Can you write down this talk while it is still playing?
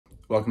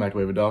Welcome back to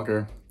Wave of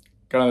Docker.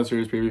 Got another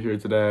series preview here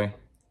today.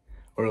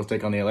 Orioles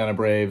take on the Atlanta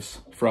Braves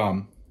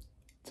from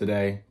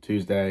today,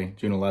 Tuesday,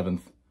 June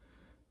 11th,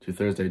 to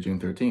Thursday, June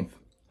 13th.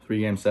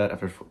 3-game set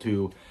after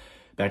two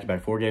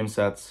back-to-back 4-game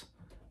sets.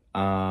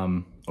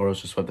 Orioles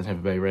just swept the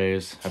Tampa Bay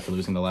Rays after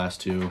losing the last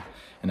two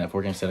in that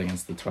 4-game set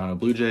against the Toronto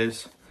Blue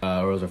Jays.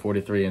 Orioles are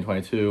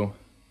 43-22.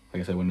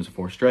 Like I said, winners are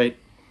 4 straight.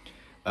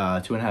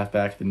 2.5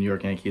 back. The New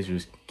York Yankees who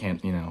just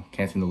can't seem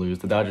to lose.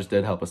 The Dodgers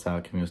did help us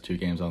out. It was 2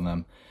 games on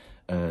them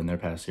in their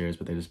past series,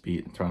 but they just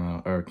beat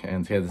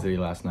Kansas City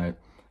last night,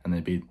 and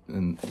they beat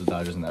the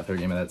Dodgers in that 3rd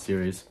game of that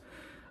series.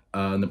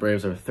 And the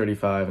Braves are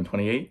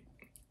 35-28.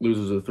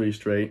 Losers of 3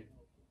 straight.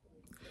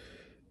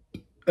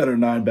 And are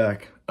 9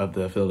 back of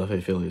the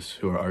Philadelphia Phillies,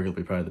 who are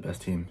arguably probably the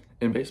best team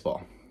in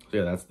baseball. So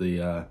yeah, that's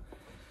the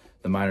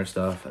minor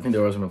stuff. I think the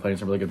Orioles have been playing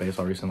some really good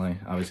baseball recently.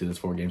 Obviously, this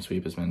 4-game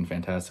sweep has been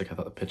fantastic. I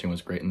thought the pitching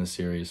was great in this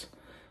series.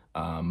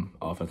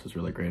 Offense was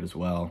really great as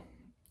well.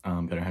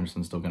 Gunnar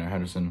Henderson, still Gunnar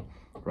Henderson.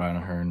 Ryan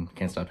O'Hearn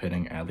can't stop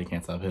hitting. Adley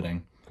can't stop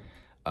hitting.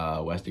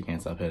 Westy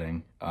can't stop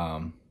hitting.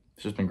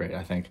 It's just been great.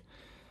 I think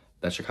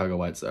that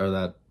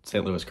that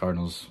St. Louis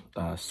Cardinals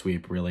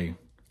sweep really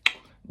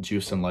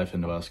juiced some life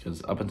into us,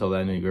 because up until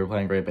then we were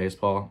playing great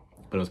baseball,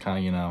 but it was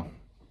kind of,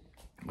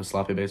 it was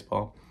sloppy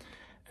baseball.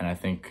 And I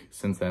think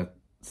since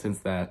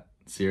that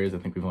series, I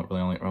think we've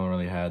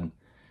only had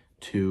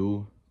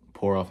 2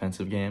 poor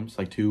offensive games,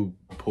 like 2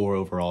 poor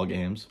overall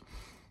games.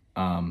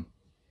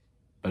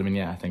 But I mean,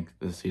 yeah, I think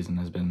this season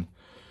has been,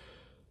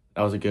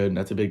 that's a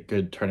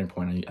good turning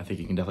point. I think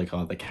you can definitely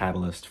call it the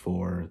catalyst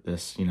for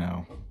this,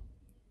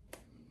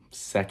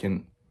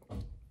 second,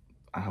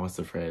 what's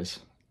the phrase?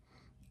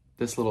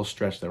 This little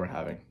stretch that we're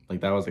having.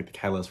 Like, that was like the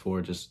catalyst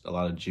for just a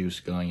lot of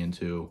juice going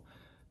into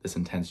this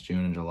intense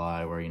June and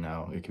July where, it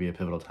could be a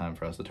pivotal time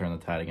for us to turn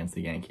the tide against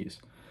the Yankees.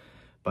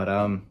 But,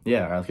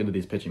 yeah, all right, let's get into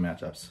these pitching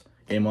matchups.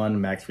 Game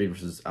 1, Max Fried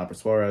versus Albert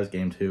Suarez.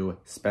 Game 2,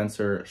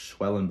 Spencer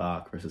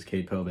Schwellenbach versus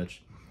Cade Povich.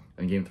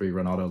 And Game 3,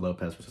 Ronaldo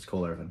Lopez versus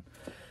Cole Irvin.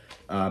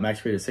 Max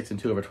Fried is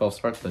 6-2 over 12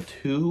 starts with a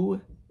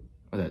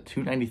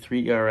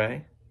 2.93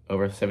 ERA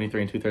over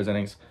 73 2/3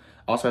 innings.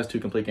 Also has 2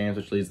 complete games,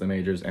 which leads the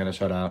majors, and a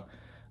shutout.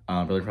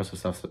 Really impressive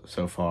stuff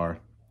so far.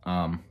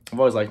 I've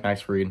always liked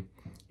Max Fried.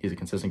 He's a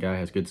consistent guy,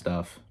 has good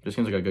stuff. Just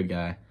seems like a good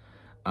guy.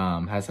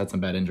 Has had some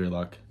bad injury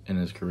luck in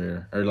his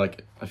career, or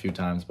like a few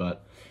times,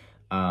 but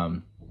I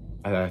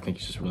think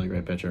he's just a really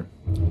great pitcher.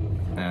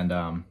 And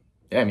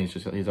yeah, I mean,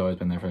 he's always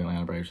been there for the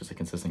Atlanta Braves, just a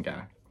consistent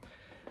guy.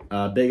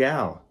 Big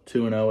Al,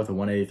 2-0 with a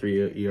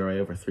 1.83 ERA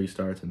over 3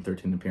 starts and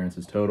 13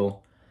 appearances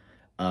total.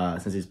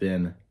 Since he's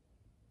been,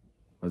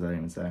 what does that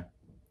even say?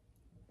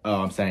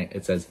 Oh, I'm saying,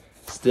 it says,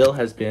 still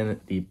has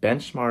been the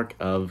benchmark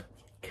of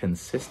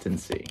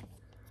consistency.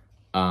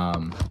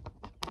 I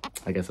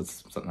guess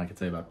that's something I could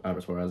say about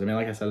Albert Suarez. I mean,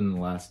 like I said in the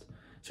last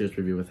series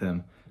preview with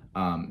him,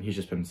 he's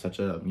just been such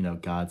a,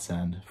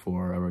 godsend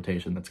for a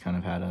rotation that's kind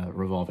of had a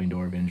revolving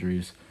door of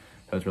injuries.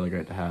 So it's really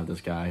great to have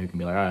this guy who can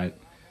be like, all right,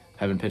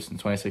 haven't pitched in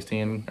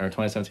 2016 or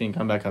 2017,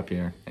 come back up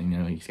here. And,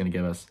 he's going to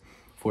give us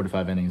 4 to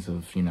 5 innings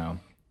of,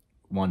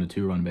 1 to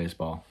 2 run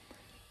baseball.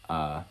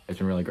 It's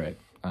been really great.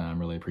 I'm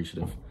really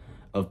appreciative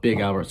of Big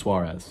Albert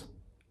Suarez.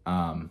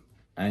 And,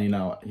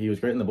 he was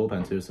great in the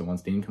bullpen too. So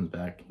once Dean comes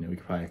back, we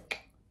could probably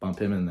bump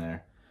him in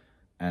there.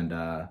 And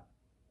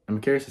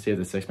I'm curious to see if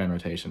the 6-man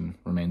rotation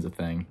remains a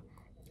thing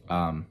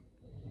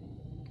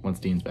once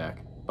Dean's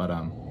back. But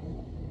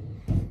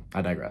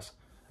I digress.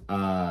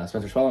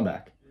 Spencer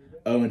Schwellenbach,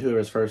 0-2 of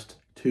his first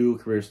 2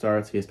 career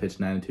starts. He has pitched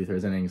 9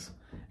 2/3 innings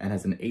and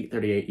has an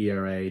 8.38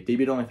 ERA.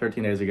 Debuted only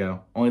 13 days ago.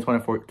 Only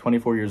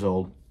 24 years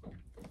old.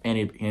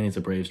 And he's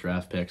a Braves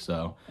draft pick.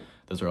 So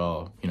those are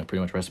all, pretty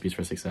much recipes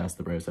for success.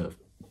 The Braves have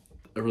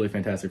a really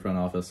fantastic front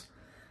office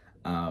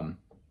and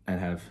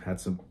have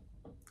had some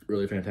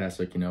really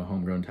fantastic,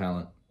 homegrown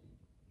talent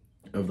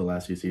over the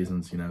last few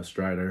seasons.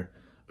 Strider,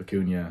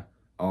 Acuna,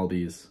 all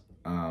these.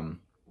 I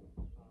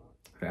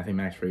think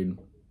Max Fried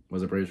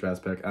was a Braves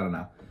draft pick. I don't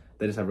know.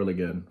 They just have really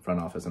good front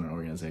office and an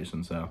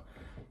organization. So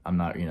I'm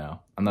not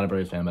a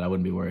Braves fan, but I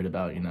wouldn't be worried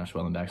about,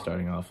 Schwellenbach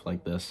starting off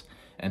like this.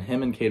 And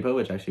him and Cade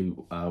Povich actually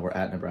were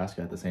at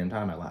Nebraska at the same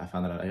time. I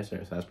found that out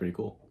yesterday, so that's pretty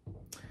cool.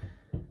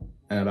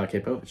 And about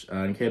Cade Povich.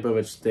 In Cade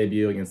Povich's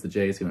debut against the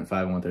Jays, he went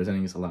 5 1/3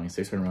 innings, allowing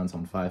 6 earned runs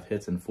on 5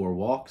 hits and 4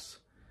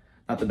 walks.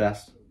 Not the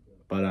best,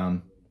 but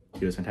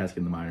he was fantastic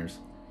in the minors.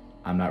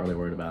 I'm not really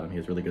worried about him. He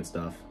has really good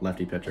stuff.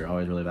 Lefty pitcher,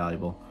 always really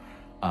valuable.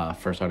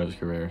 First start of his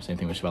career. Same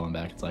thing with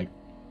Schwellenbach. It's like,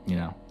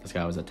 this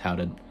guy was a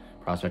touted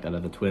prospect out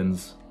of the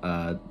Twins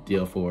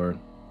deal for,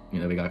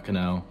 we got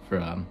Cano for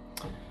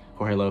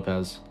Jorge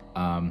Lopez.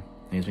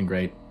 He's been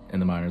great in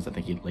the minors. I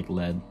think he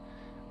led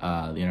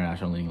the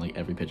international league in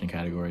every pitching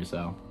category.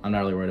 So I'm not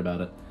really worried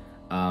about it.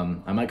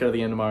 I might go to the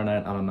game tomorrow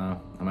night. I don't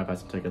know. I might buy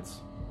some tickets.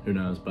 Who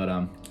knows? But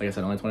like I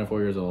said, only 24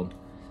 years old.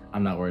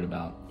 I'm not worried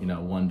about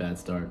one bad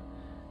start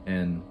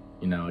in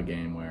a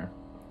game where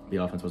the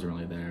offense wasn't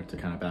really there to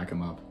kind of back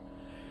him up.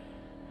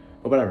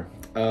 But whatever.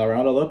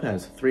 Ronaldo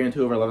Lopez, 3-2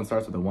 over 11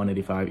 starts with a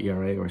 1.85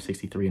 ERA or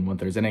 63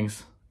 1/3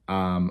 innings.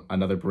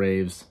 Another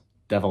Braves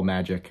Devil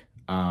Magic.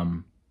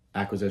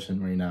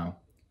 acquisition where, you know,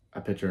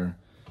 a pitcher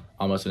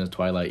almost in his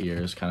twilight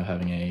years kind of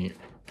having a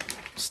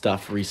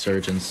stuff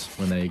resurgence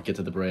when they get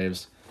to the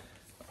Braves.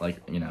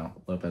 Like, you know,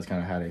 Lopez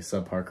kind of had a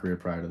subpar career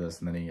prior to this,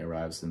 and then he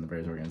arrives in the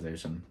Braves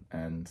organization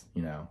and,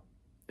 you know,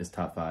 is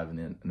top 5 in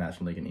the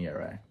National League in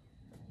ERA.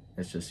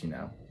 It's just, you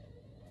know,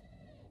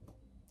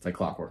 it's like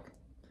clockwork.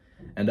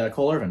 And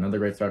Cole Irvin, another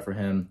great start for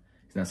him.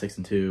 He's now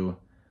 6-2.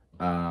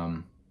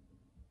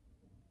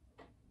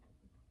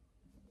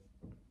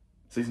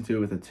 6-2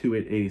 with a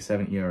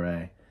 2.87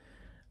 ERA.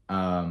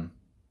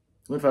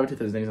 Went 5 2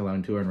 thirds innings,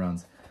 allowing 2 earned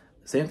runs.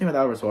 Same thing with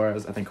Albert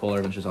Suarez. I think Cole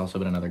Irvin has also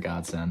been another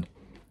godsend.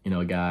 You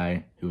know, a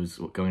guy who's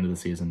going into the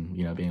season,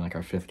 you know, being like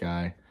our 5th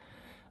guy,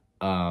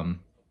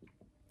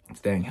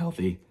 staying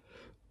healthy,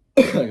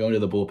 going to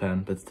the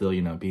bullpen, but still,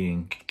 you know,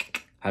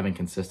 having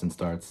consistent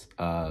starts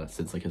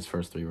since like his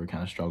first 3 were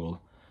kind of struggled.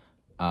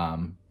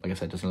 Like I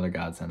said, just another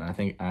godsend.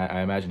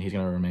 I imagine he's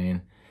going to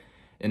remain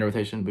in the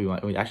rotation.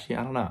 But actually,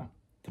 I don't know.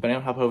 Depending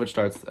on how Povich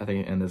starts, I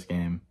think in this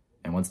game,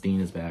 and once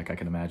Dean is back, I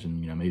can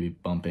imagine, you know, maybe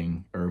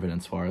bumping Irvin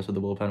and Suarez with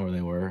the bullpen where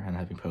they were, and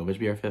having Povich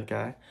be our 5th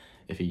guy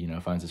if he, you know,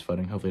 finds his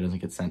footing. Hopefully, he doesn't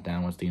get sent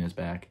down once Dean is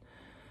back.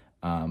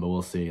 But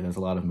we'll see. There's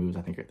a lot of moves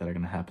I think that are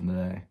going to happen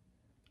today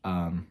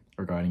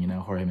regarding, you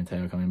know, Jorge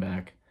Mateo coming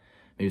back,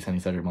 maybe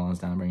sending Cedric Mullins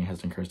down, bringing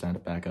Heston Kershaw down to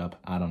back up.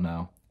 I don't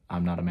know.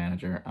 I'm not a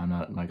manager. I'm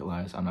not Mike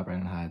Elias. I'm not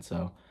Brandon Hyde.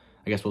 So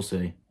I guess we'll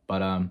see.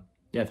 But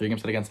yeah, 3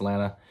 games set against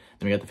Atlanta.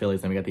 Then we got the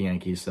Phillies. Then we got the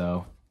Yankees.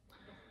 So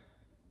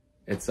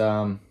it's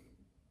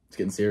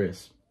getting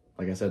serious.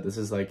 Like I said, this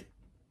is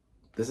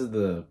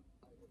the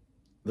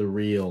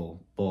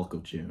real bulk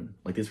of June.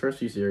 Like these first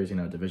few series, you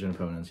know, division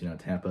opponents, you know,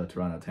 Tampa,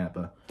 Toronto,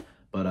 Tampa,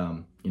 but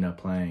you know,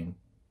 playing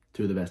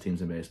 2 of the best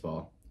teams in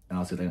baseball, and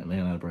also the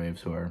Atlanta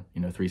Braves, who are,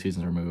 you know, 3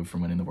 seasons removed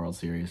from winning the World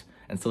Series,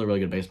 and still a really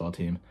good baseball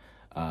team,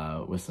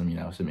 with some, you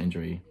know,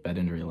 bad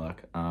injury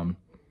luck.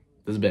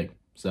 This is big.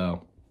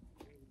 So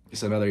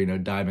it's another, you know,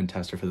 diamond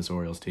tester for this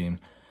Orioles team.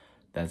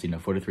 That's, you know,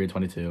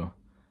 43-22.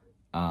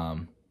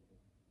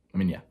 I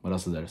mean, yeah, what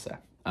else is there to say?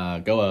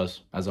 Go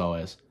O's, as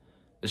always.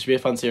 This should be a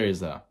fun series,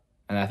 though.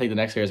 And I think the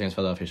next series against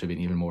Philadelphia should be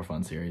an even more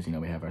fun series. You know,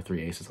 we have our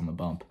 3 aces on the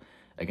bump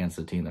against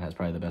a team that has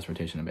probably the best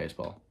rotation in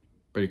baseball.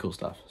 Pretty cool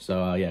stuff.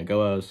 So, yeah,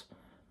 go O's.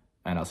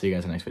 And I'll see you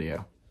guys in the next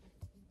video.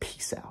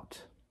 Peace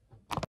out.